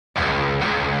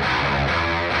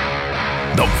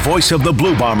the voice of the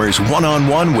Blue Bombers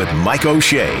one-on-one with Mike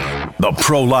O'Shea. The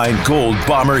Proline Gold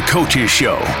Bomber Coaches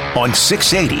Show on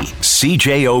 680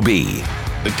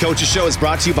 CJOB. The Coaches Show is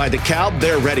brought to you by DeKalb.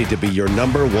 They're ready to be your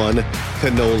number one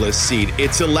canola seed.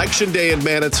 It's Election Day in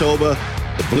Manitoba.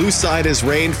 The blue side has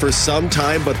reigned for some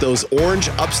time, but those orange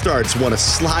upstarts want to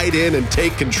slide in and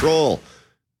take control.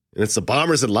 And it's the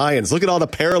Bombers and Lions. Look at all the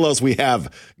parallels we have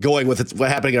going with what's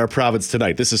happening in our province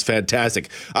tonight. This is fantastic.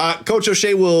 Coach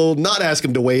O'Shea will not ask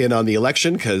him to weigh in on the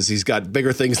election because he's got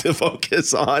bigger things to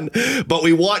focus on. But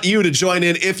we want you to join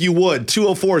in if you would.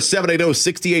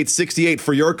 204-780-6868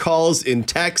 for your calls in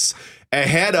texts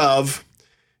ahead of,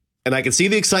 and I can see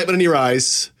the excitement in your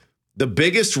eyes, the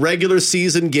biggest regular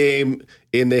season game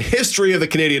in the history of the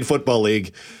Canadian Football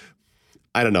League.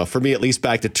 I don't know, for me, at least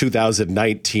back to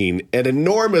 2019, an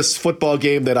enormous football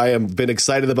game that I have been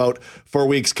excited about for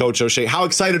weeks, Coach O'Shea. How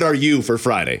excited are you for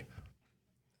Friday?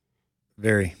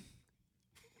 Very.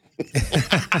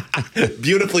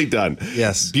 Beautifully done.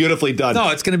 Yes. Beautifully done.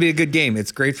 No, it's going to be a good game.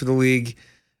 It's great for the league.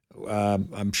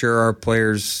 I'm sure our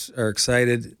players are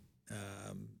excited.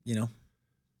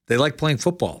 They like playing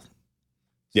football.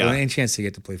 So any chance to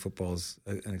get to play football is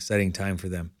an exciting time for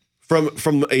them.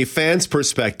 From a fan's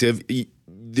perspective,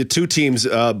 the two teams,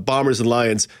 Bombers and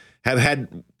Lions, have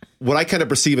had what I kind of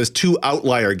perceive as two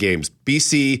outlier games.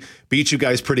 BC beat you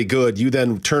guys pretty good. You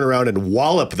then turn around and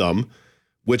wallop them,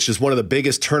 which is one of the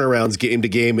biggest turnarounds game to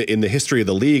game in the history of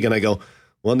the league. And I go,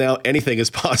 well, now anything is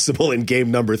possible in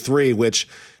game number 3, which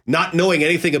not knowing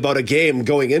anything about a game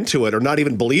going into it, or not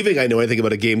even believing I know anything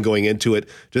about a game going into it,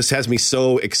 just has me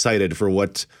so excited for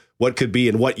what could be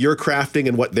and what you're crafting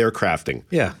and what they're crafting.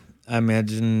 Yeah. I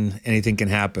imagine anything can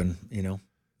happen,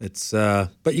 It's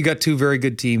but you got two very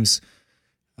good teams.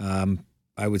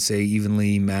 I would say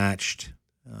evenly matched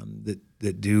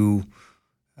that do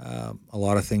a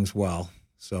lot of things well.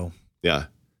 So yeah,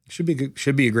 should be good,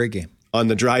 should be a great game. On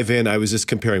the drive in, I was just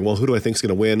comparing. Well, who do I think is going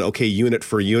to win? Okay, unit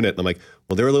for unit. And I'm like,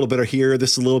 well, they're a little bit of here,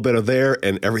 this is a little bit of there,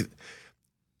 and everything.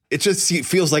 It just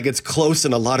feels like it's close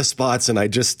in a lot of spots, and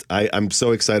I'm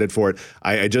so excited for it.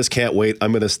 I just can't wait.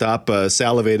 I'm going to stop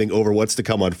salivating over what's to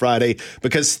come on Friday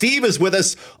because Steve is with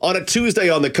us on a Tuesday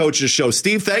on the Coaches Show.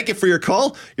 Steve, thank you for your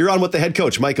call. You're on with the head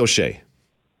coach, Mike O'Shea.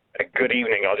 Good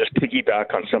evening. I'll just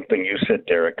piggyback on something you said,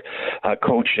 Derek.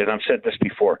 Coach, and I've said this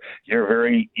before, you're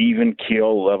very even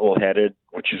keel, level-headed,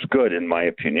 which is good in my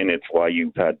opinion. It's why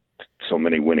you've had so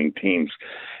many winning teams.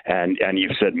 And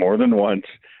you've said more than once,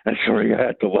 and sorry, I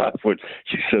had to laugh when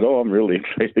you said, "Oh, I'm really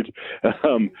excited."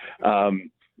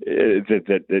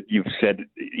 That you've said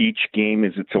each game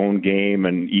is its own game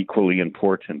and equally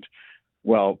important.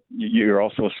 Well, you're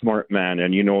also a smart man,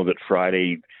 and you know that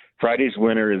Friday's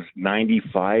winner is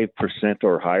 95%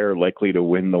 or higher likely to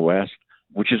win the West,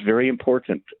 which is very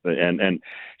important. And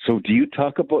so, do you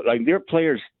talk about their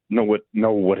players know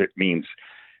what it means?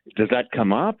 Does that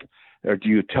come up? Or do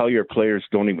you tell your players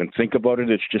don't even think about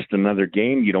it? It's just another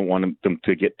game. You don't want them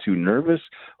to get too nervous,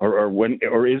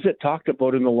 or is it talked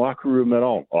about in the locker room at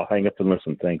all? I'll hang up and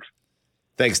listen. Thanks.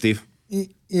 Thanks, Steve.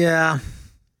 Yeah,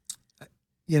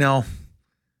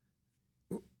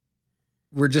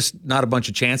 we're just not a bunch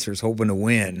of chancers hoping to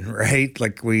win, right?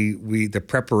 Like the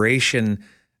preparation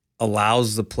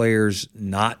allows the players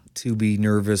not to be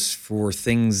nervous for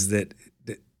things that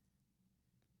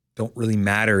don't really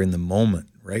matter in the moment.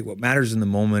 Right? What matters in the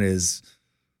moment is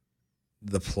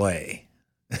the play,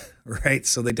 right?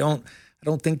 So I don't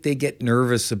think they get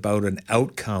nervous about an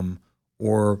outcome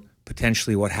or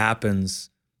potentially what happens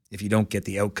if you don't get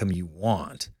the outcome you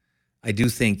want. I do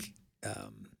think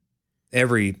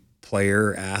every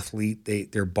player,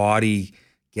 athlete, their body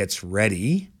gets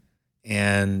ready.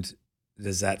 And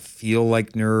does that feel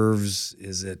like nerves?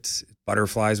 Is it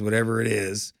butterflies? Whatever it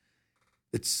is,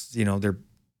 it's, their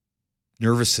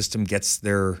nervous system gets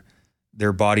their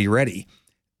body ready.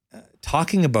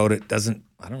 Talking about it I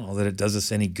don't know that it does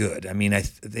us any good. I mean,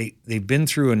 they've been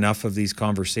through enough of these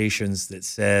conversations that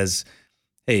says,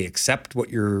 hey, accept what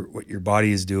your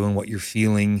body is doing, what you're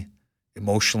feeling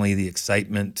emotionally, the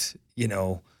excitement,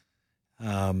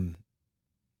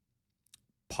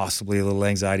 possibly a little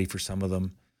anxiety for some of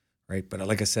them, right? But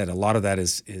like I said, a lot of that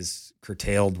is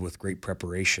curtailed with great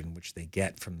preparation, which they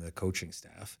get from the coaching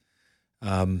staff.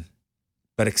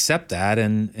 But accept that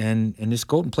and just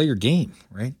go out and play your game,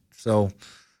 right? So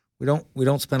we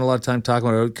don't spend a lot of time talking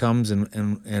about outcomes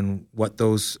and what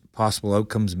those possible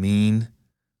outcomes mean,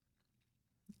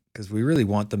 because we really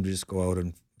want them to just go out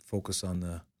and focus on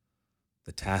the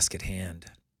task at hand.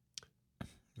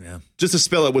 Yeah. Just to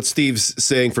spell out what Steve's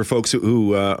saying for folks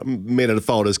who may not have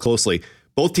followed as closely,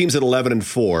 both teams at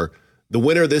 11-4. the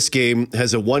winner of this game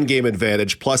has a 1-game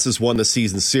advantage, plus has won the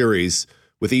season series,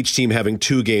 with each team having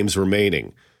 2 games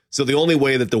remaining. So the only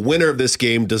way that the winner of this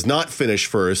game does not finish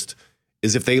first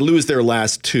is if they lose their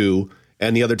last 2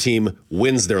 and the other team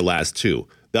wins their last 2.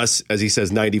 Thus, as he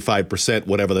says, 95%,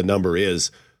 whatever the number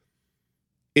is.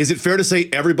 Is it fair to say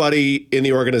everybody in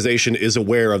the organization is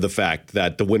aware of the fact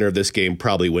that the winner of this game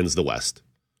probably wins the West?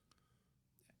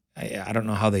 I don't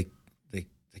know how they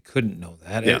couldn't know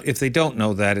that. Yeah. If they don't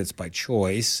know that, it's by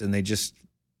choice, and they just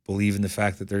believe in the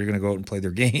fact that they're going to go out and play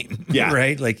their game. Yeah.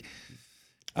 Right? Like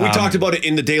we talked about it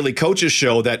in the Daily Coaches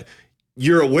Show that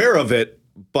you're aware of it,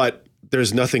 but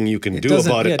there's nothing you can do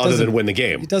about it other than win the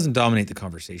game. It doesn't dominate the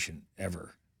conversation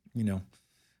ever,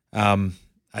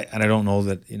 I don't know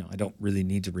that, I don't really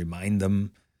need to remind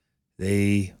them.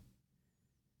 They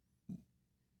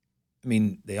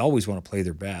always want to play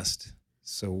their best.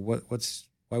 So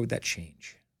why would that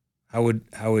change? How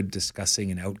would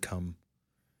discussing an outcome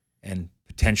and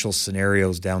potential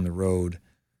scenarios down the road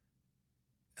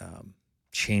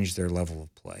change their level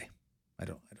of play? I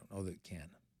don't know that it can.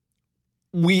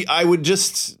 I would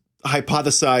just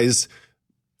hypothesize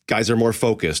guys are more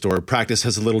focused, or practice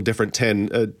has a little different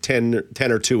 10 or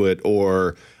to it,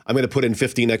 or I'm going to put in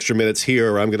 15 extra minutes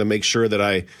here, or I'm going to make sure that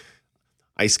I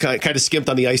kind of skimped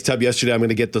on the ice tub yesterday. I'm going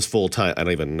to get this full time. I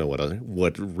don't even know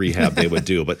what rehab they would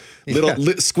do, but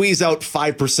squeeze out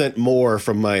 5% more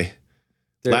from my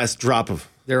last drop of.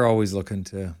 They're always looking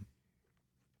to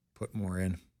put more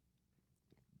in.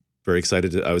 Very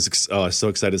excited. I was so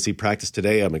excited to see practice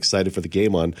today. I'm excited for the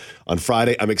game on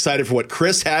Friday. I'm excited for what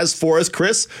Chris has for us.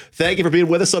 Chris, thank you for being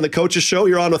with us on the Coaches Show.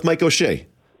 You're on with Mike O'Shea.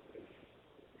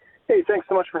 Hey, thanks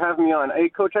so much for having me on. Hey,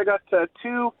 Coach, I got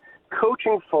 2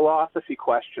 coaching philosophy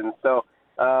questions. So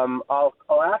I'll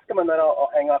ask them and then I'll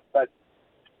hang up. But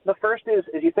the first is,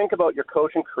 as you think about your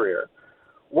coaching career,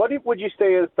 what would you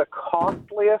say is the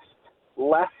costliest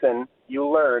lesson you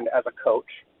learned as a coach?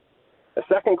 The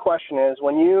second question is,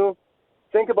 when you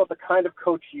think about the kind of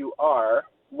coach you are,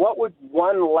 what would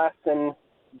one lesson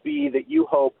be that you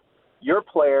hope your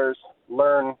players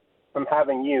learn from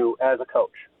having you as a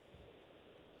coach?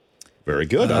 Very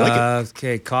good. I like it.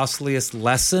 Okay, costliest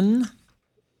lesson.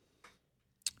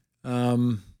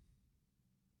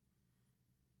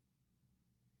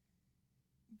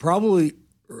 Probably,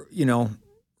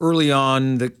 early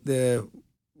on, we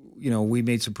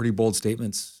made some pretty bold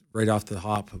statements right off the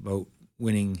hop about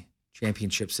winning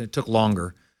championships, and it took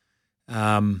longer.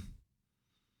 I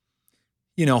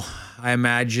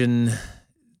imagine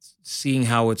seeing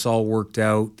how it's all worked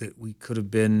out, that we could have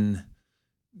been,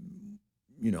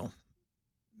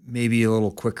 maybe a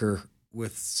little quicker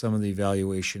with some of the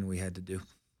evaluation we had to do.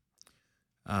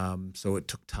 So it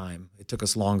took time. It took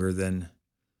us longer than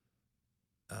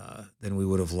we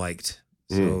would have liked.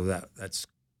 So that's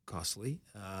costly.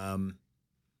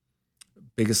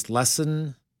 Biggest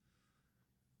lesson.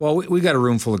 Well, we got a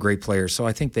room full of great players, so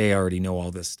I think they already know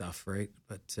all this stuff, right?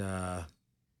 But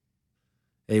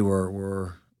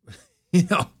we're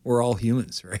all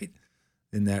humans, right?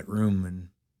 In that room,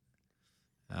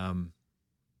 and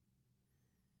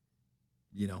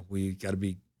we got to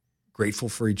be grateful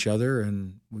for each other,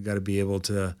 and we got to be able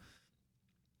to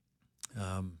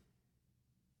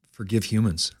forgive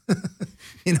humans,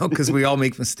 because we all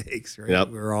make mistakes, right? Yep.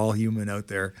 We're all human out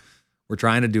there. We're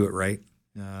trying to do it right.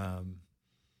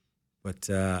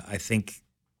 But I think,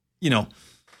 a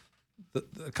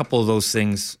couple of those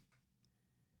things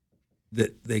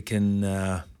that they can,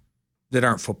 that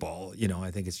aren't football, I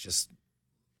think it's just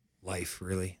life,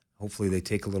 really. Hopefully they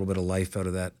take a little bit of life out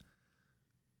of that,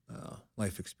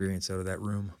 life experience out of that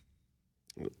room.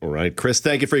 All right, Chris,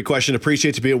 thank you for your question.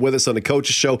 Appreciate you being with us on the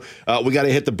Coaches Show. We got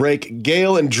to hit the break.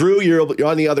 Gail and Drew, you're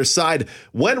on the other side.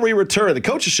 When we return, the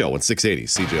Coaches Show on 680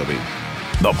 CJOB.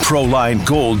 The Proline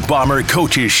Gold Bomber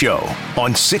Coaches Show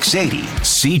on 680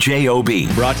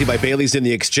 CJOB. Brought to you by Bailey's in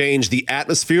the Exchange. The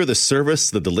atmosphere, the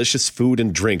service, the delicious food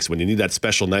and drinks. When you need that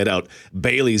special night out,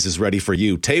 Bailey's is ready for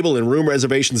you. Table and room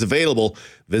reservations available.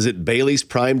 Visit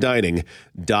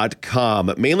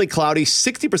Bailey'sPrimeDining.com. Mainly cloudy,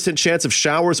 60% chance of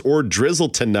showers or drizzle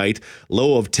tonight.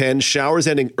 Low of 10. Showers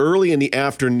ending early in the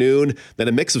afternoon. Then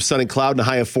a mix of sun and cloud and a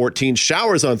high of 14.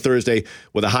 Showers on Thursday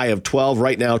with a high of 12.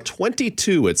 Right now,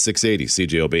 22 at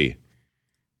 680 CJOB.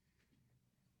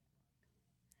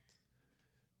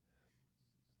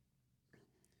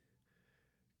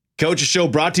 Coach's Show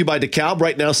brought to you by DeKalb.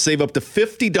 Right now, save up to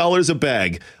 $50 a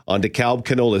bag on DeKalb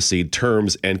canola seed.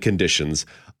 Terms and conditions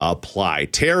apply.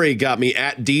 Terry got me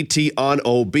at DT on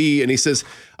OB, and he says,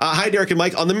 hi, Derek and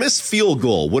Mike. On the missed field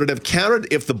goal, would it have counted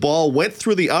if the ball went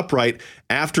through the upright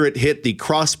after it hit the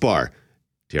crossbar?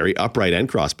 Terry, upright and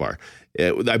crossbar.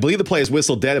 I believe the play is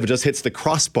whistled dead if it just hits the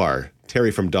crossbar.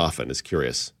 Terry from Dauphin is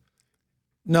curious.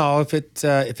 No, if it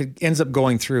ends up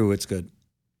going through, it's good.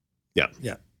 Yeah.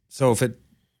 Yeah. So if it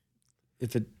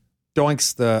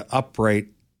doinks the upright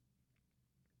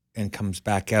and comes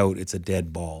back out, it's a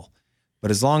dead ball.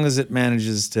 But as long as it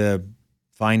manages to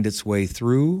find its way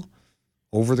through,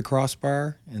 over the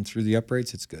crossbar and through the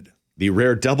uprights, it's good. The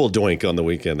rare double doink on the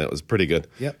weekend. That was pretty good.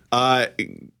 Yep.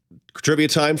 Trivia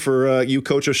time for you,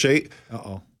 Coach O'Shea.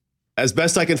 Uh-oh. As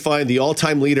best I can find, the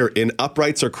all-time leader in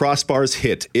uprights or crossbars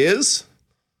hit is?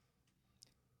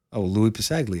 Oh, Louis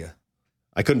Pasaglia.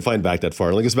 I couldn't find back that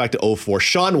far. It goes back to 2004.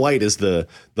 Sean White is the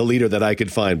leader that I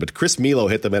could find, but Chris Milo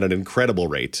hit them at an incredible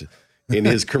rate in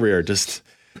his career. Just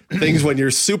things when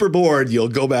you're super bored, you'll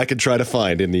go back and try to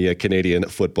find in the Canadian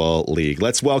Football League.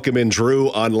 Let's welcome in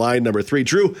Drew on line number 3.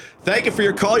 Drew, thank you for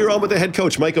your call. You're on with the head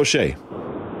coach, Mike O'Shea.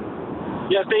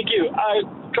 Yeah, thank you.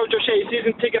 Coach O'Shea,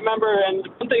 season ticket member, and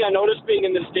one thing I noticed being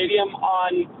in the stadium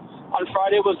on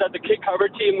Friday was that the kick cover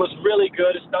team was really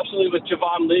good, especially with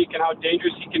Javon Leake and how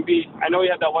dangerous he can be. I know he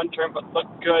had that one term, but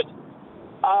looked good.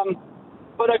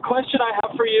 But a question I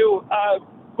have for you,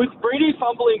 with Brady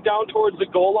fumbling down towards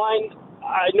the goal line,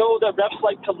 I know that refs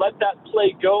like to let that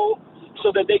play go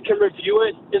so that they can review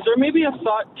it. Is there maybe a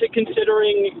thought to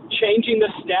considering changing the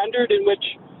standard in which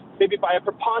maybe by a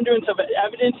preponderance of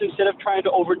evidence instead of trying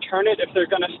to overturn it if they're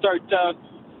going to start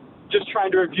just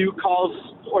trying to review calls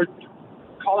or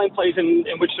calling plays in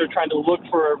which they're trying to look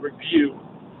for a review?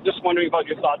 Just wondering about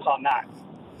your thoughts on that.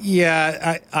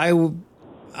 Yeah, I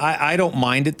don't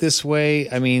mind it this way.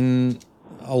 I mean,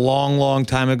 a long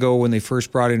time ago when they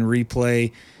first brought in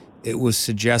replay, it was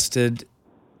suggested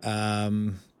by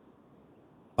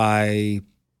a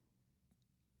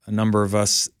number of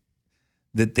us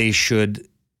that they should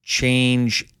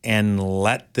change and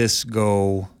let this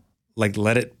go, like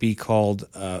let it be called,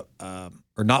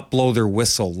 or not blow their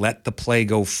whistle, let the play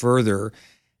go further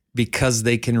because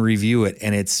they can review it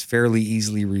and it's fairly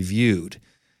easily reviewed.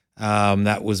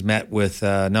 That was met with,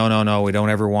 no, we don't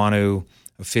ever want to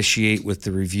officiate with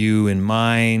the review in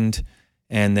mind.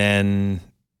 And then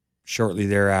shortly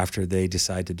thereafter, they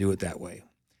decide to do it that way.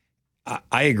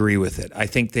 I agree with it. I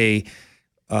think they,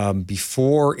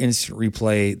 before instant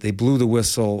replay, they blew the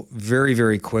whistle very,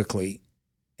 very quickly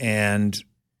and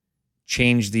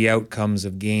changed the outcomes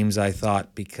of games, I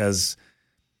thought, because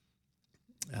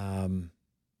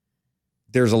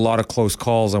there's a lot of close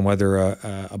calls on whether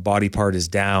a body part is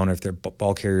down, or if their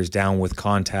ball carrier is down with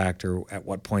contact, or at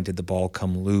what point did the ball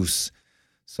come loose.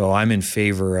 So I'm in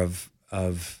favor of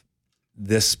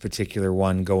this particular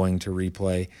one going to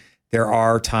replay. There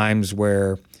are times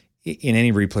where, in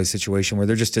any replay situation, where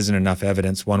there just isn't enough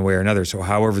evidence one way or another, so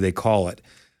however they call it.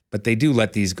 But they do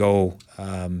let these go,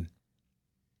 I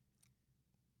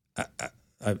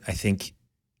think,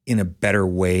 in a better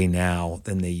way now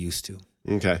than they used to.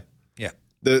 Okay. Yeah.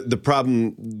 The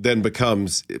problem then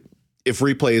becomes, if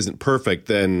replay isn't perfect,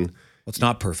 then... Well, it's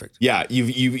not perfect. Yeah,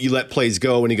 you let plays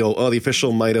go and you go, oh, the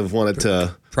official might have wanted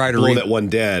to blow that one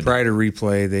dead. Prior to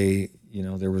replay,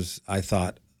 there was, I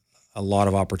thought, a lot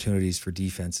of opportunities for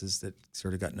defenses that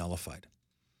sort of got nullified.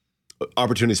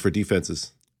 Opportunities for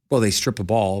defenses? Well, they strip a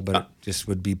ball, but it just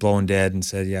would be blown dead and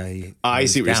said, yeah, I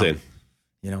see what you're saying.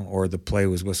 Or the play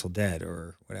was whistled dead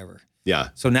or whatever.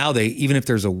 Yeah. So now even if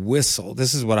there's a whistle,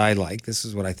 this is what I like, this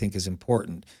is what I think is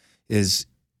important, is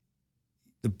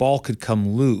the ball could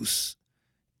come loose.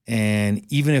 And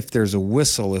even if there's a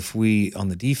whistle, on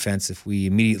the defense, if we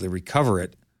immediately recover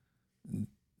it,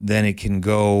 then it can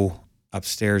go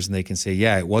upstairs and they can say,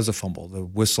 yeah, it was a fumble. The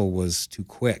whistle was too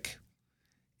quick.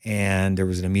 And there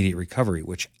was an immediate recovery,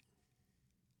 which,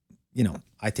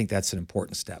 I think that's an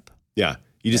important step. Yeah.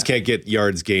 You just can't get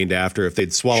yards gained after if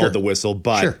they'd swallowed the whistle,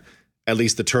 but at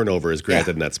least the turnover is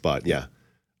granted in that spot. Yeah.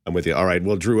 I'm with you. All right.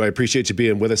 Well, Drew, I appreciate you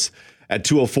being with us at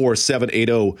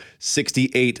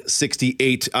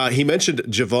 204-780-6868. He mentioned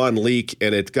Javon Leake,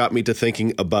 and it got me to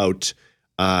thinking about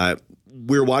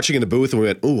we were watching in the booth, and we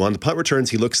went, ooh, on the punt returns,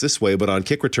 he looks this way, but on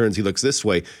kick returns, he looks this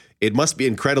way. It must be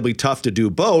incredibly tough to do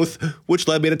both, which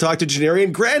led me to talk to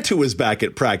Janarian Grant, who was back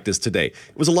at practice today.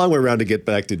 It was a long way around to get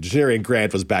back to Janarian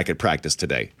Grant was back at practice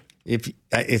today.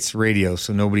 It's radio,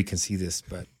 so nobody can see this,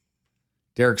 but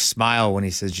Derek's smile when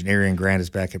he says Janarian Grant is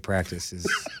back at practice is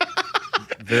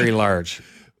very large.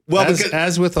 Well, as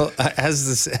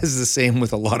the same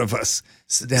with a lot of us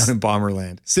down in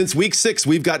Bomberland. Since week 6,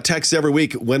 we've got texts every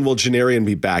week. When will Janarian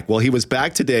be back? Well, he was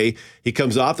back today. He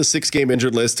comes off the 6-game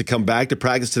injured list to come back to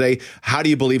practice today. How do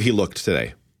you believe he looked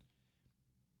today?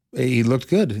 He looked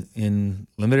good in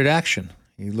limited action.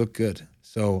 He looked good.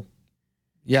 So,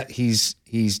 yeah, he's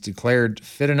declared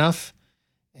fit enough,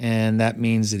 and that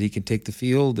means that he can take the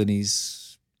field, and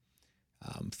he's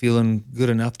feeling good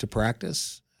enough to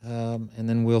practice. And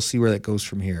then we'll see where that goes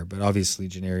from here. But obviously,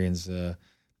 Janarian's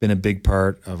been a big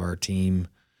part of our team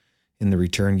in the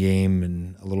return game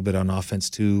and a little bit on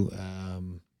offense too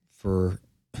for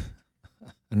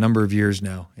a number of years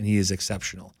now, and he is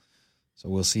exceptional. So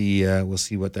we'll see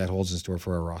what that holds in store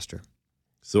for our roster.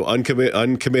 So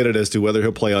uncommitted as to whether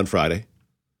he'll play on Friday.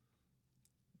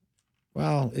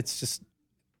 Well, it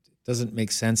doesn't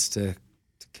make sense to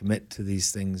commit to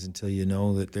these things until you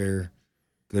know that they're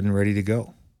good and ready to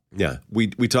go. Yeah, we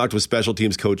talked with special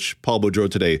teams coach Paul Boudreau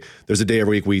today. There's a day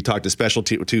every week we talk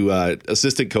to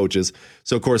assistant coaches.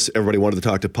 So of course everybody wanted to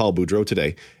talk to Paul Boudreau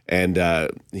today, and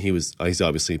he's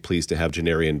obviously pleased to have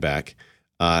Janarian back.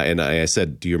 And I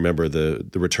said, "Do you remember the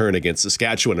return against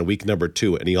Saskatchewan in week number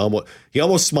 2?" And he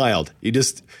almost smiled. He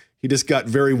just got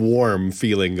very warm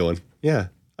feeling, going, "Yeah,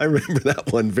 I remember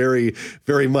that one very,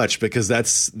 very much," because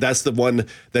that's the one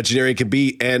that Janarian can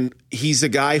be, and he's a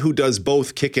guy who does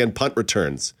both kick and punt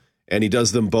returns. And he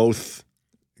does them both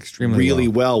extremely really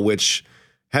well, which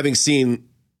having seen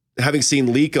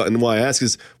Leak, and why I ask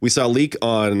is we saw Leak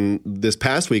on this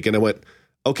past week, and I went,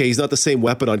 okay, he's not the same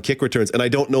weapon on kick returns, and I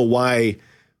don't know why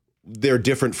they're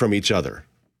different from each other.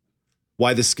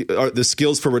 Why the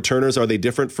skills for returners, are they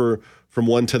different from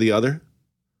one to the other?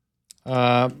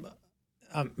 I'm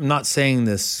not saying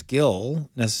the skill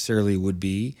necessarily would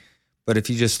be, but if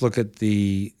you just look at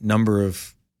the number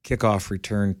of kickoff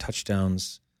return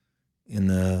touchdowns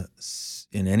in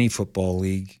any football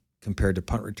league compared to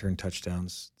punt return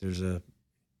touchdowns, there's a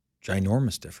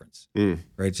ginormous difference,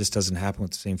 right? It just doesn't happen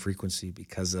with the same frequency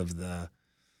because of the.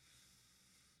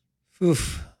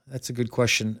 That's a good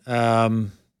question. I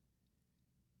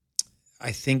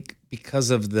think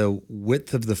because of the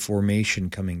width of the formation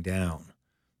coming down,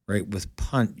 right? With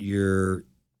punt, you're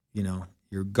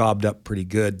gobbed up pretty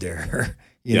good there,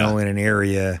 you know, in an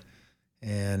area,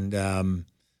 and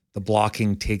the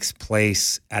blocking takes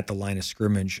place at the line of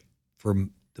scrimmage for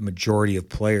the majority of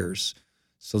players.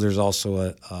 So there's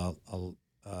also a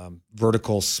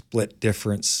vertical split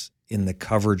difference in the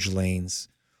coverage lanes,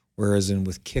 whereas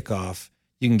with kickoff,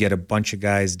 you can get a bunch of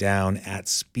guys down at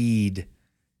speed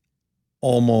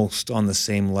almost on the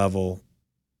same level,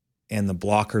 and the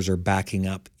blockers are backing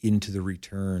up into the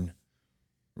return,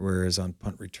 whereas on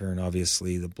punt return,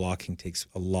 obviously, the blocking takes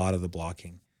a lot of the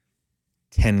blocking.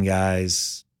 10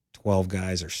 guys, 12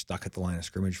 guys are stuck at the line of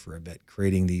scrimmage for a bit,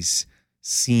 creating these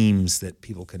seams that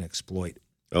people can exploit.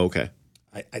 Okay.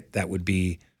 That would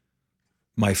be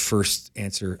my first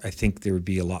answer. I think there would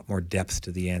be a lot more depth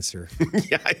to the answer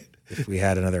if we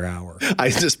had another hour. I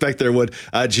suspect there would.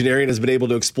 Janarian has been able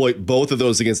to exploit both of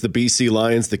those against the BC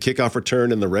Lions, the kickoff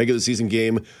return in the regular season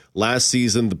game last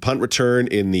season, the punt return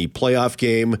in the playoff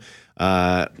game.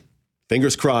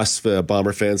 Fingers crossed,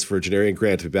 Bomber fans, for Janarian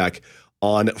Grant to be back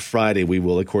on Friday. We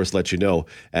will, of course, let you know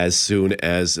as soon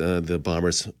as the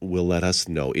Bombers will let us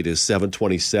know. It is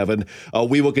 7:27.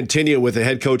 We will continue with the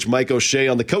head coach, Mike O'Shea,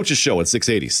 on the Coaches Show at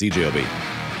 680 CJOB.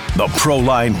 The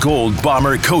Proline Gold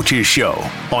Bomber Coaches Show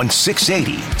on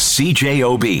 680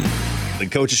 CJOB. The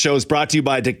Coaches Show is brought to you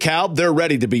by DeKalb. They're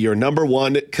ready to be your number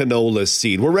one canola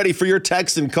seed. We're ready for your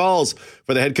texts and calls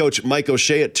for the head coach, Mike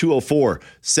O'Shea, at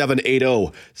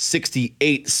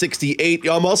 204-780-6868.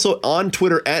 I'm also on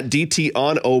Twitter at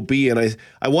DTOnOB, and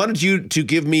I wanted you to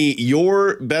give me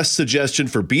your best suggestion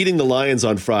for beating the Lions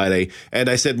on Friday. And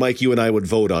I said, Mike, you and I would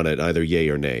vote on it, either yay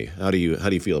or nay. How do you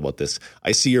feel about this?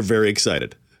 I see you're very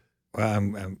excited. Well,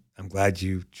 I'm glad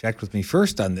you checked with me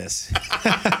first on this.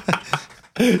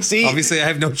 See, obviously I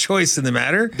have no choice in the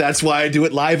matter. That's why I do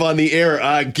it live on the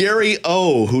air. Gary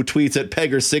O, who tweets at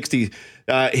Pegger60,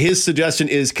 his suggestion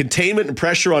is containment and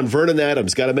pressure on Vernon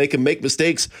Adams. Got to make him make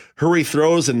mistakes, hurry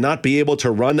throws, and not be able to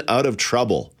run out of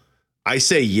trouble. I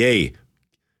say yay.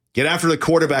 Get after the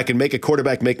quarterback and make a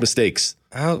quarterback make mistakes.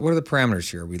 What are the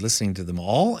parameters here? Are we listening to them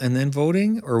all and then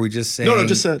voting, or are we just saying? No,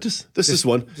 just this is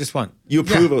one. Just one. You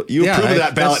approve of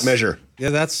that ballot measure. Yeah,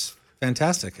 that's a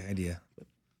fantastic idea.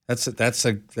 That's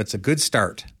a good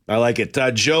start. I like it.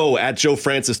 Joe at Joe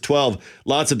Francis 12.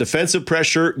 Lots of defensive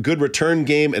pressure, good return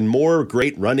game, and more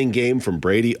great running game from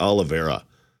Brady Oliveira.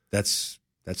 That's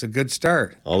a good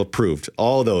start. All approved.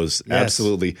 All those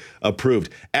absolutely approved.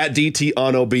 At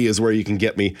DTOnOB is where you can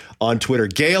get me on Twitter.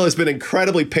 Gail has been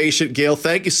incredibly patient. Gail,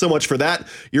 thank you so much for that.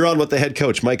 You're on with the head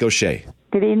coach, Mike O'Shea.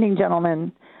 Good evening,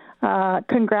 gentlemen.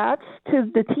 Congrats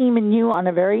to the team and you on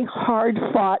a very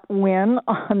hard-fought win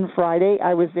on Friday.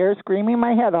 I was there screaming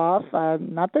my head off.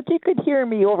 Not that you could hear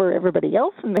me over everybody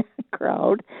else in the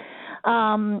crowd.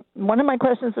 One of my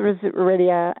questions was already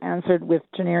answered with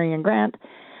Janarian Grant.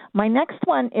 My next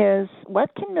one is,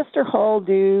 what can Mr. Hall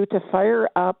do to fire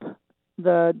up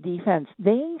the defense?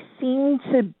 They seem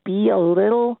to be a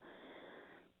little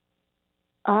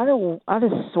out of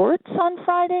sorts on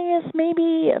Friday, is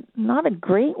maybe not a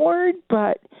great word,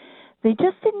 but they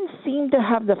just didn't seem to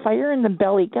have the fire in the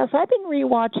belly. Because I've been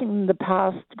rewatching the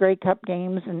past Grey Cup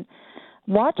games and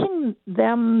watching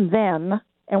them then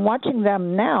and watching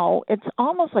them now. It's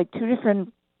almost like two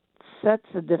different sets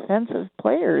of defensive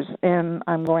players, and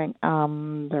I'm going,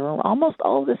 they're almost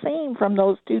all the same from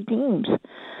those two teams.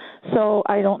 So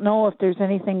I don't know if there's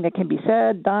anything that can be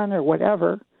said, done, or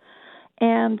whatever.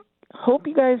 And hope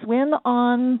you guys win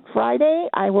on Friday.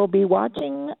 I will be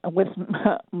watching with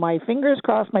my fingers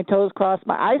crossed, my toes crossed,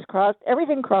 my eyes crossed,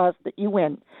 everything crossed that you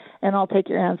win. And I'll take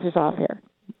your answers off here.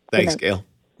 Thanks, Gail.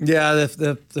 Yeah,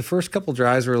 the first couple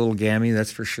drives were a little gammy,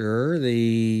 that's for sure.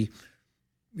 There's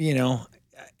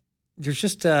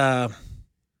just a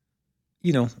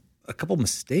couple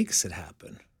mistakes that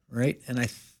happen, right? And I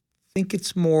think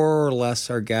it's more or less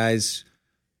our guys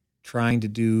trying to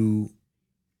do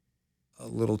a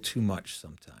little too much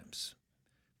sometimes,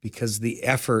 because the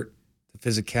effort, the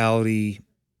physicality,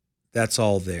 that's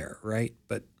all there, right?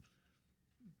 But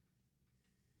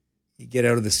you get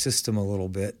out of the system a little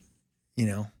bit,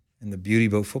 and the beauty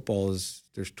about football is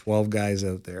there's 12 guys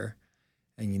out there,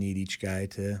 and you need each guy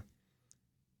to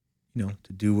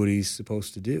do what he's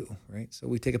supposed to do, right? So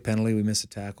we take a penalty, we miss a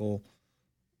tackle,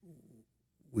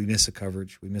 we miss a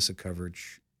coverage,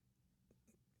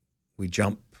 we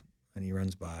jump, and he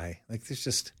runs by. Like, there's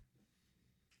just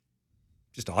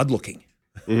odd looking,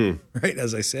 right?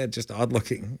 As I said, just odd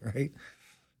looking, right?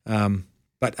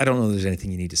 But I don't know if there's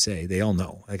anything you need to say. They all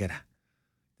know.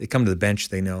 They come to the bench,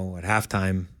 they know. At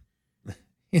halftime,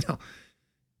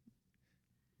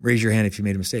 raise your hand if you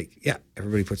made a mistake. Yeah,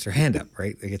 everybody puts their hand up,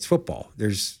 right? Like, it's football.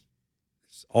 There's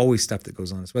always stuff that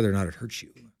goes on. It's whether or not it hurts you,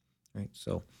 right?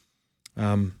 So,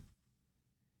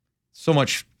 so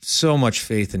much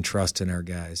faith and trust in our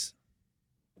guys,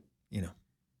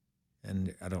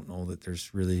 and I don't know that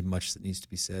there's really much that needs to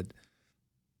be said.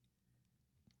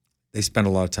 They spend a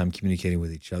lot of time communicating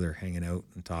with each other, hanging out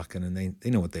and talking, and they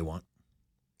know what they want.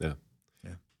 Yeah.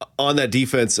 On that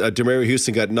defense, Demerio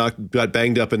Houston got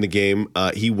banged up in the game.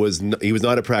 He was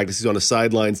not at practice. He's on the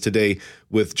sidelines today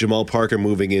with Jamal Parker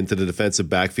moving into the defensive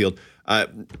backfield. How's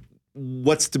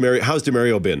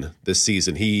Demerio been this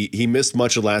season? He missed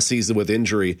much of last season with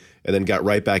injury and then got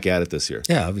right back at it this year.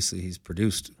 Yeah, obviously he's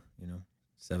produced,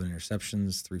 7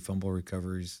 interceptions, 3 fumble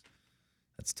recoveries.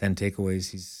 That's 10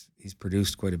 takeaways. He's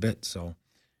produced quite a bit. So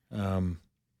we'll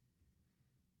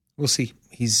see.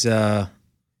 He's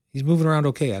moving around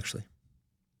okay, actually.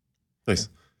 Nice.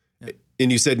 Yeah. And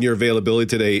you said in your availability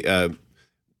today,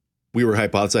 we were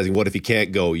hypothesizing, what if he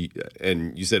can't go?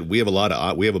 And you said we have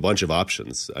a bunch of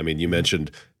options. I mean, you mentioned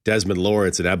Desmond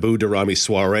Lawrence and Abu Darami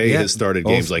Soiree has started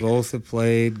games. Both have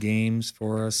played games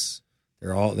for us.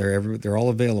 They're all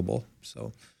available.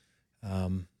 So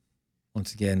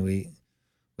once again, we'd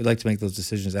like to make those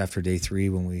decisions after day 3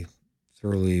 when we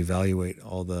thoroughly evaluate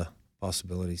all the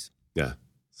possibilities. Yeah.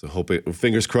 So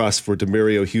fingers crossed for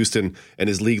Demerio Houston and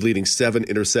his league-leading 7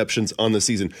 interceptions on the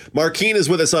season. Marquine is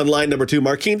with us on line number 2.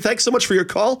 Marquine, thanks so much for your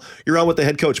call. You're on with the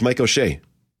head coach, Mike O'Shea.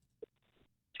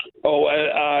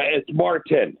 It's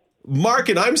Martin.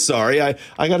 Martin, I'm sorry. I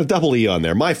got a double E on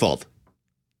there. My fault.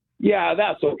 Yeah,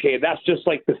 that's okay. That's just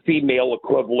like the female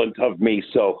equivalent of me.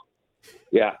 So,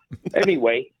 yeah.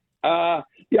 Anyway, I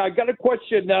got a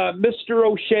question. Mr.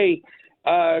 O'Shea,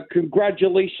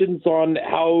 congratulations on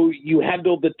how you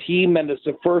handled the team, and it's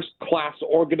a first-class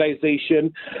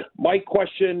organization. My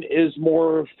question is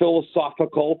more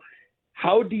philosophical.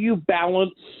 How do you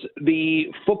balance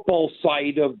the football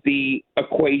side of the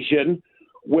equation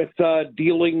with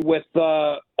dealing with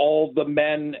all the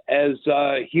men as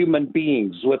human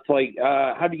beings? With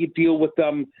how do you deal with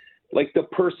them, like the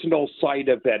personal side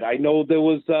of it? I know there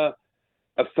was a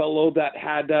fellow that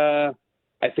had, I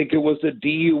think it was a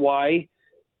DUI.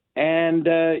 And,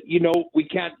 we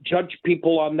can't judge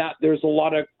people on that. There's a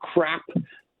lot of crap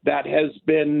that has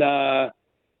been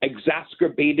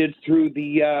exacerbated through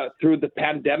the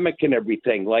pandemic and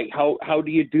everything. Like, how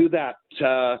do you do that?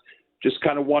 Just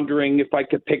kind of wondering if I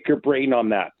could pick your brain on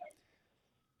that.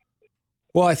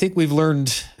 Well, I think we've learned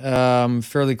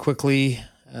fairly quickly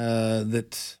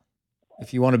that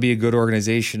if you want to be a good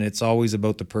organization, it's always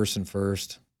about the person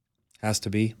first. Has to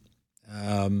be.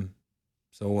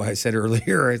 So I said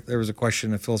earlier, there was a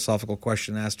philosophical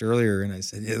question asked earlier, and I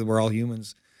said, yeah, we're all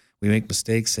humans. We make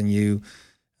mistakes, and you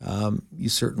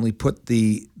certainly put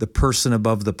the person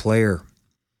above the player.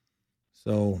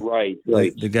 So right.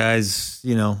 The guys,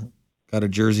 got a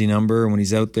jersey number, and when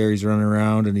he's out there, he's running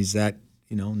around, and he's that,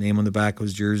 name on the back of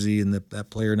his jersey and that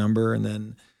player number, and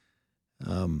then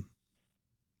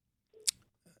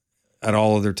at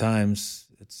all other times,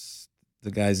 it's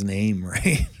the guy's name,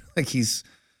 right? Like he's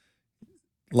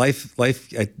life.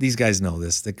 These guys know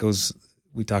this.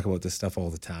 We talk about this stuff all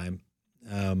the time.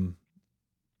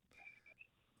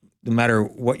 No matter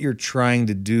what you're trying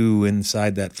to do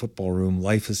inside that football room,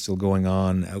 life is still going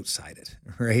on outside it,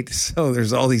 right? So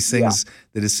there's all these things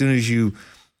that as soon as you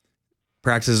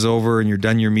practice is over and you're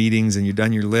done your meetings and you're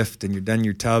done your lift and you're done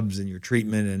your tubs and your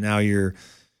treatment, and now you're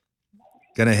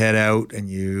going to head out and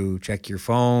you check your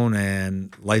phone,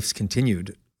 and life's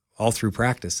continued all through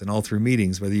practice and all through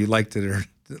meetings, whether you liked it or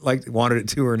wanted it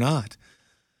to or not.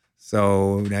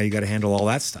 So now you got to handle all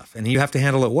that stuff, and you have to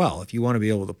handle it well. If you want to be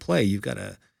able to play, you've got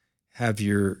to have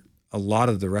a lot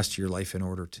of the rest of your life in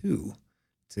order too,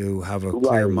 to have a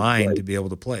clear mind to be able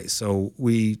to play. So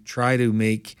we try to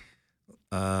make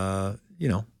good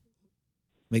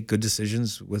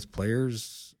decisions with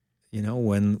players,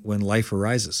 when life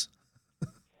arises.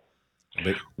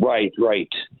 Right.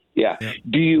 Yeah.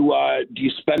 Do you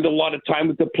spend a lot of time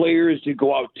with the players? Do you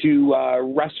go out to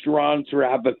restaurants or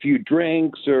have a few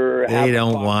drinks or? They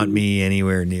don't want me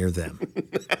anywhere near them.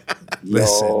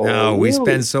 Listen, no, we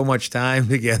spend so much time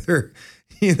together,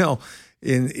 in the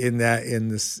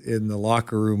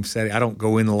locker room setting. I don't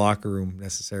go in the locker room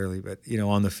necessarily, but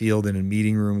on the field and in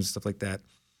meeting rooms, stuff like that.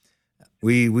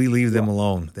 We leave them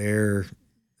alone. They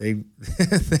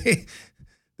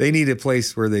need a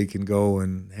place where they can go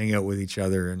and hang out with each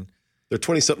other. And they're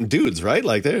 20-something dudes, right?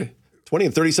 Like they're 20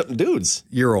 and 30-something dudes.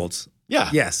 Year-olds.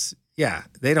 Yeah. Yes. Yeah.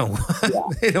 They don't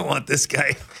want this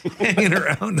guy hanging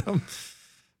around them.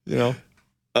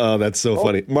 Oh, that's so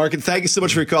funny. Mark, and thank you so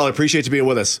much for your call. I appreciate you being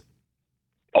with us.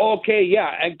 Okay,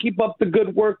 yeah, and keep up the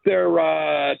good work there,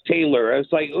 Taylor.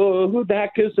 It's like, who the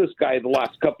heck is this guy the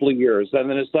last couple of years? And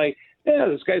then it's like, yeah,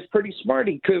 this guy's pretty smart.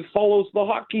 He follows the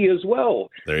hockey as well.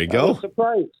 There you go.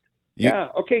 Surprised. Yeah,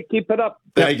 okay, keep it up.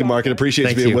 Thank you, Mark, and appreciate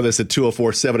you being with us at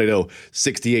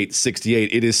 204-780-6868.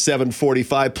 It is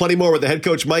 7:45. Plenty more with the head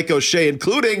coach, Mike O'Shea,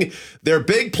 including their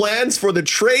big plans for the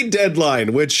trade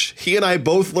deadline, which he and I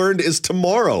both learned is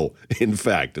tomorrow. In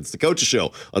fact, it's the Coaches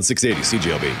Show on 680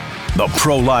 CJOB. The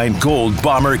Proline Gold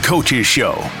Bomber Coaches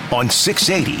Show on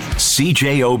 680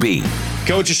 CJOB.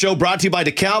 Coaches Show brought to you by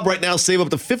DeKalb. Right now, save up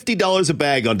to $50 a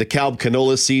bag on DeKalb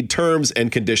canola seed. Terms and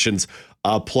conditions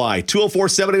apply.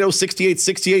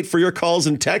 204-780-6868 for your calls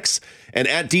and texts, and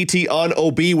at DT on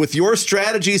OB with your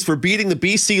strategies for beating the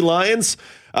BC Lions.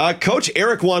 Coach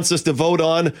Eric wants us to vote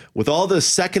on, with all the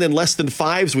second and less than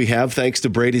fives we have, thanks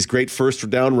to Brady's great first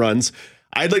down runs,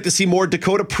 I'd like to see more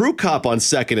Dakota Prukop on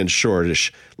second and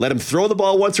shortish. Let him throw the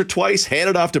ball once or twice, hand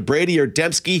it off to Brady or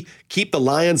Dembski, keep the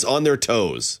Lions on their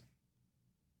toes.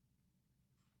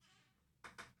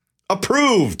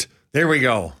 Approved. There we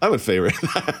go. I'm in favor of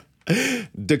that.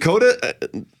 Dakota,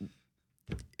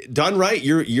 done right.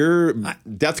 Your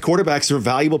depth quarterbacks are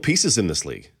valuable pieces in this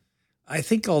league. I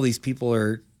think all these people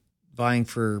are vying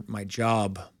for my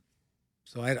job,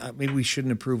 so maybe we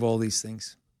shouldn't approve all these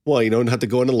things. Well, you don't have to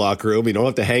go in the locker room. You don't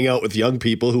have to hang out with young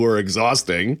people who are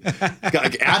exhausting.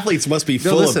 Athletes must be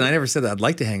full. No, listen, I never said that. I'd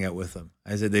like to hang out with them.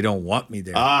 I said they don't want me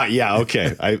there. Yeah,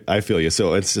 okay. I feel you.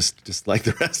 So it's just like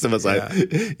the rest of us. Yeah.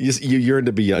 You yearn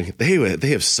to be young.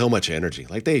 They have so much energy.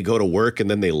 Like they go to work and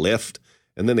then they lift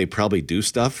and then they probably do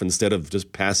stuff instead of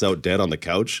just pass out dead on the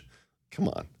couch. Come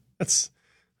on, that's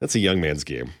a young man's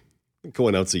game.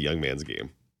 Going out's a young man's game.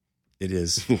 It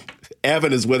is.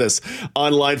 Evan is with us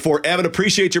on line 4. Evan,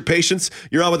 appreciate your patience.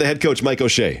 You're on with the head coach, Mike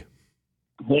O'Shea.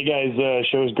 Hey, guys.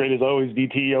 Show is great as always.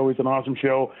 DT, always an awesome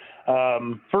show.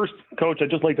 First, Coach, I'd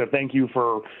just like to thank you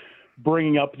for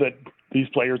bringing up that these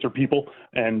players are people,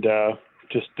 and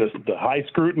just the high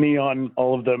scrutiny on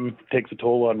all of them takes a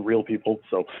toll on real people.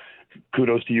 So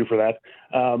kudos to you for that.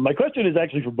 My question is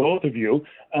actually for both of you.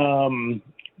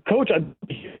 Coach,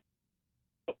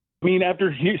 I mean,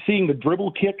 after seeing the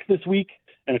dribble kick this week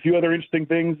and a few other interesting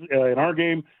things in our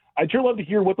game, I'd sure love to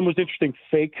hear what the most interesting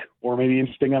fake or maybe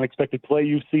interesting unexpected play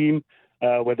you've seen,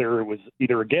 whether it was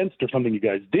either against or something you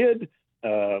guys did,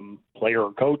 player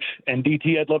or coach. And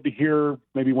DT, I'd love to hear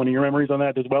maybe one of your memories on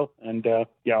that as well. And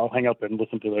I'll hang up and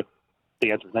listen to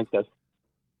the answer. Thanks, guys.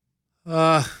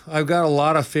 I've got a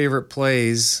lot of favorite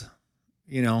plays,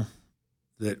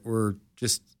 that were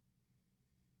just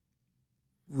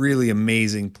really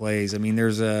amazing plays. I mean,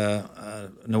 there's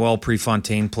a Noel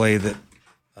Prefontaine play that,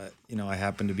 I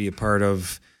happen to be a part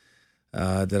of,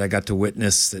 that I got to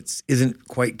witness that isn't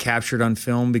quite captured on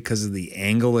film because of the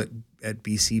angle at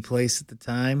BC Place at the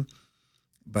time.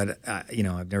 but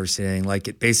I've never seen anything like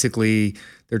it. Basically,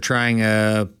 they're trying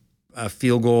a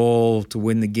field goal to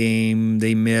win the game.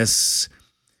 They miss.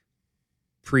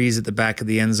 Pre's at the back of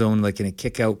the end zone, like in a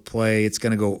kick-out play. It's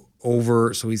going to go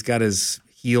over, so he's got his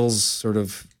heels sort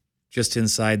of just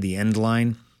inside the end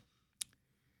line.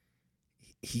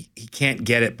 He can't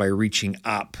get it by reaching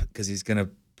up because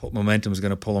momentum is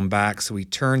going to pull him back. So he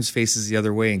turns, faces the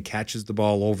other way, and catches the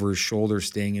ball over his shoulder,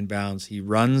 staying in bounds. He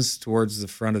runs towards the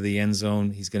front of the end zone.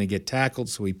 He's going to get tackled,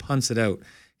 so he punts it out.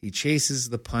 He chases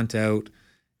the punt out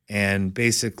and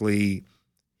basically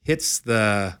hits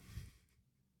the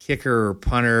kicker or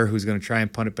punter who's going to try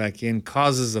and punt it back in,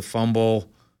 causes a fumble,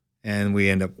 and we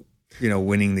end up,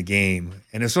 winning the game.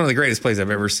 And it's one of the greatest plays I've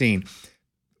ever seen.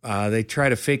 They tried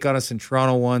to fake on us in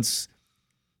Toronto once.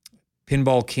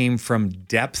 Pinball came from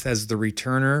depth as the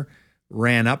returner,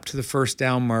 ran up to the first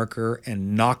down marker,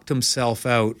 and knocked himself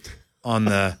out on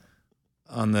the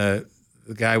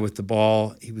guy with the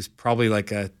ball. He was probably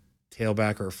like a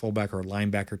tailback or a fullback or a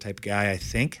linebacker type guy, I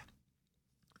think.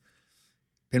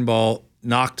 Pinball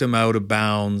knocked him out of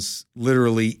bounds,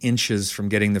 literally inches from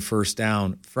getting the first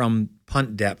down from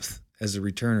punt depth as the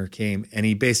returner came. And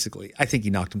I think he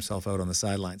knocked himself out on the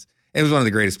sidelines. It was one of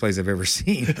the greatest plays I've ever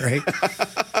seen, right?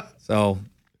 So,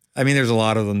 there's a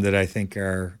lot of them that I think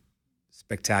are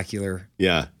spectacular.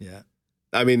 Yeah. Yeah.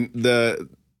 I think the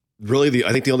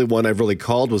only one I've really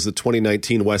called was the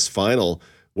 2019 West Final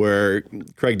where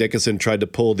Craig Dickinson tried to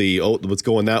pull what's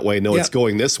going that way. No, it's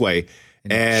going this way.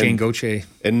 And Shane Gauthier.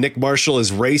 And Nick Marshall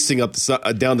is racing up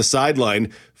down the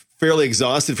sideline, fairly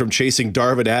exhausted from chasing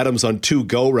Darvin Adams on 2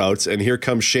 go routes. And here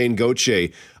comes Shane Gauthier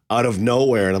out of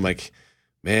nowhere. And I'm like,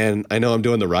 man, I know I'm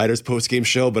doing the Riders postgame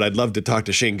show, but I'd love to talk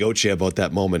to Shane Gauthier about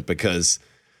that moment because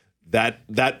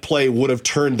that play would have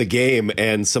turned the game.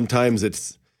 And sometimes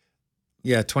it's...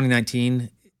 Yeah, 2019,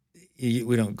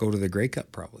 we don't go to the Grey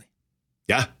Cup probably.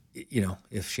 Yeah.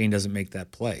 If Shane doesn't make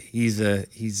that play, he's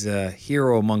a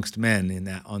hero amongst men in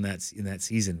that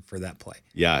season for that play.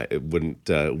 Yeah, it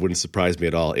wouldn't surprise me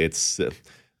at all. It's the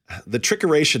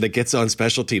trickeration that gets on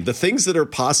special team, the things that are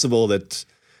possible that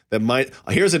might.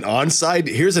 Here's an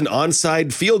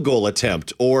onside field goal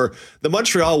attempt, or the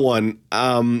Montreal one.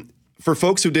 For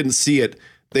folks who didn't see it,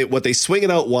 they swing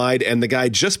it out wide, and the guy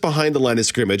just behind the line of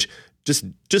scrimmage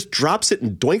just drops it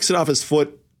and doinks it off his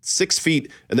foot 6 feet,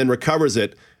 and then recovers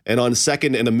it. And on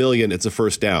 2nd and 1,000,000, it's a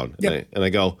first down. Yep. And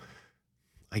I go,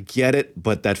 I get it,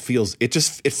 but it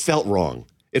felt wrong.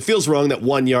 It feels wrong that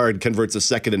 1 yard converts a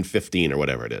 2nd and 15 or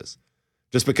whatever it is,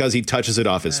 just because he touches it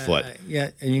off his foot.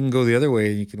 Yeah, and you can go the other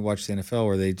way. You can watch the NFL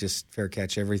where they just fair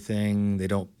catch everything. They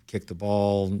don't kick the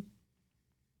ball.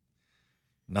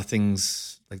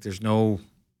 There's no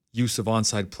use of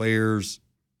onside players.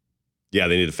 Yeah,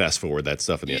 they need to fast forward that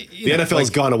stuff. The NFL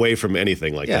has gone away from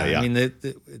anything like that. Yeah,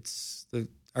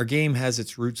 our game has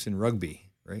its roots in rugby,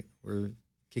 right? Where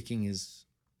kicking is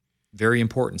very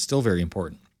important, still very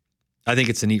important. I think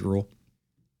it's a neat rule.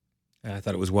 I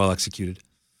thought it was well executed.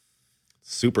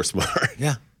 Super smart.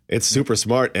 Yeah. It's super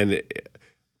smart. And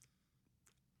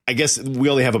I guess we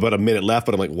only have about a minute left,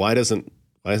 but I'm like, why doesn't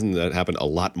that happen a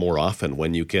lot more often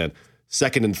when you can?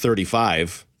 2nd and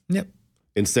 35. Yep.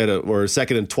 Or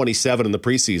 2nd and 27 in the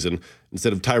preseason,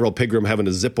 instead of Tyrell Pigram having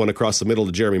to zip one across the middle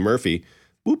to Jeremy Murphy.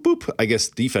 Boop, boop. I guess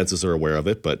defenses are aware of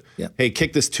it, but hey,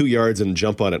 kick this 2 yards and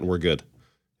jump on it and we're good.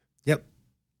 Yep.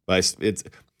 But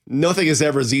nothing is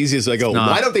ever as easy as I go,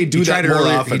 why don't they do that more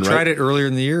often? He tried it earlier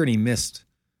in the year and he missed.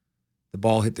 The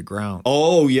ball hit the ground.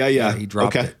 Oh, yeah. He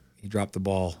dropped it. He dropped the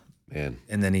ball. Man.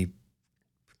 And then he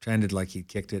pretended like he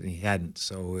kicked it and he hadn't.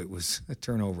 So it was a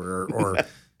turnover or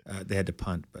they had to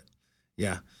punt. But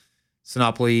yeah.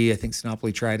 I think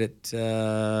Sinopoli tried it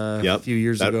a few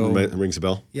years ago. That rings a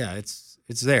bell. Yeah,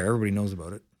 it's there. Everybody knows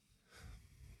about it.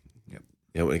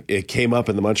 Yep. It came up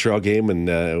in the Montreal game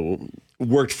and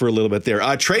worked for a little bit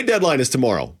there. Trade deadline is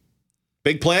tomorrow.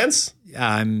 Big plans?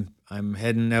 Yeah, I'm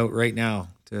heading out right now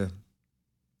to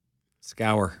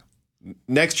scour.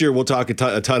 Next year, we'll talk a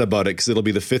ton about it because it'll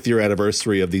be the 5th year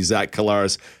anniversary of the Zach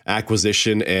Collaros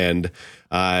acquisition. And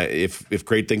if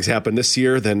great things happen this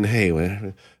year, then, hey,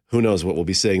 who knows what we'll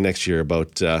be saying next year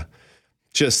about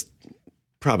just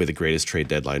probably the greatest trade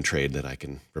deadline trade that I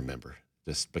can remember.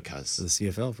 Just because. The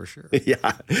CFL for sure. Yeah,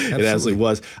 absolutely. It absolutely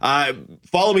was.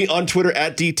 Follow me on Twitter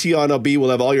at DTOnLB. We'll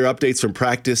have all your updates from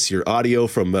practice, your audio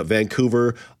from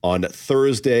Vancouver on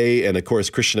Thursday, and of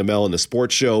course, Christian Amell in the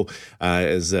sports show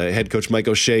as head coach Mike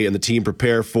O'Shea and the team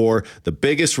prepare for the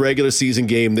biggest regular season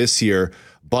game this year,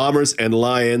 Bombers and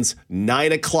Lions,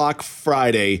 9 o'clock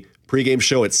Friday. Pregame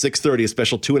show at 6:30, a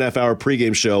special 2.5 hour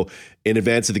pregame show in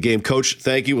advance of the game. Coach,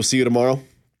 thank you. We'll see you tomorrow.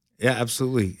 Yeah,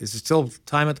 absolutely. Is it still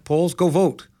time at the polls? Go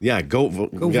vote. Yeah, go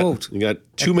vote. Vote. You got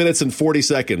 2 minutes and 40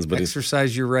 seconds. But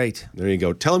exercise your right. There you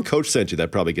go. Tell him Coach sent you.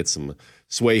 That probably gets some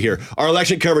sway here. Our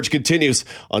election coverage continues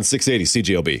on 680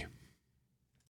 CJOB.